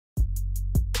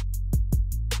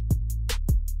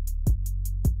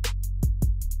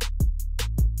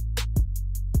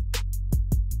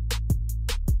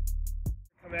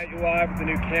Coming at you live with the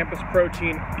new Campus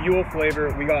Protein Fuel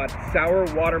flavor. We got Sour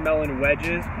Watermelon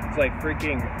Wedges. It's like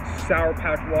freaking Sour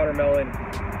Patch Watermelon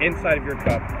inside of your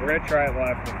cup. We're gonna try it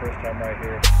live for the first time right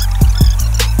here.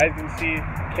 As you can see,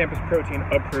 Campus Protein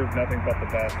approved, nothing but the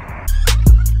best.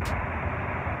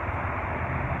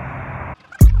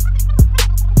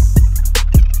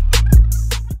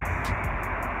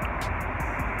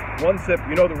 One sip,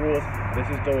 you know the rules. This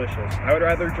is delicious. I would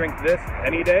rather drink this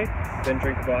any day than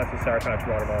drink a glass of Sour Patch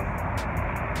Watermelon.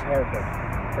 Perfect,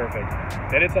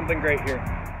 perfect. They did something great here.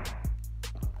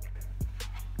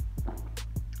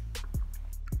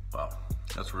 Wow,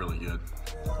 that's really good.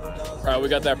 All right, we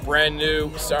got that brand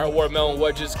new Sour Watermelon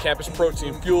Wedges Campus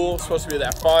Protein Fuel. It's supposed to be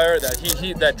that fire, that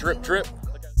heat, that drip.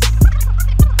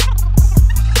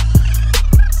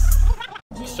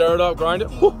 Stir it up, grind it.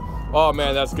 Whew. Oh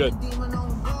man, that's good.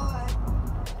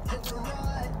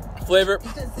 Flavor,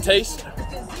 taste,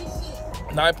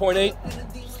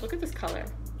 9.8. Look at this color.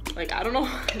 Like, I don't know,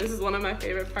 this is one of my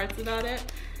favorite parts about it.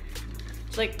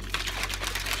 It's like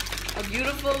a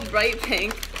beautiful bright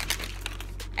pink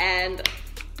and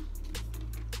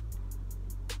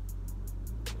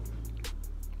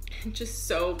just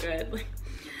so good. Like,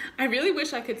 I really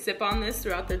wish I could sip on this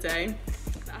throughout the day.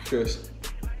 Cheers.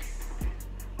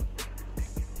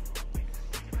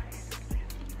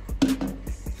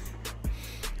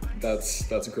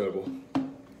 That's incredible.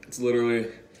 It's literally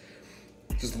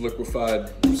just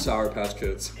liquefied Sour Patch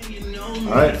Kids. All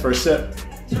right, first sip.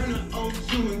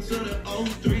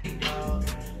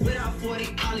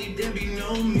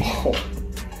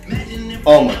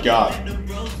 Oh my God.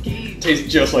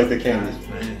 Tastes just like the candy.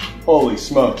 Holy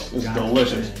smokes, this is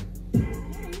delicious.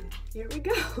 Here we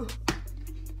go.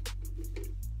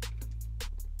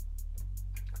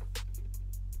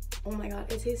 Oh my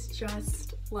God, it tastes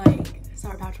just like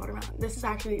Sour Patch Watermelon. This is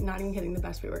actually, not even kidding, the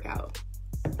best pre-workout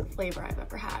flavor I've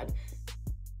ever had.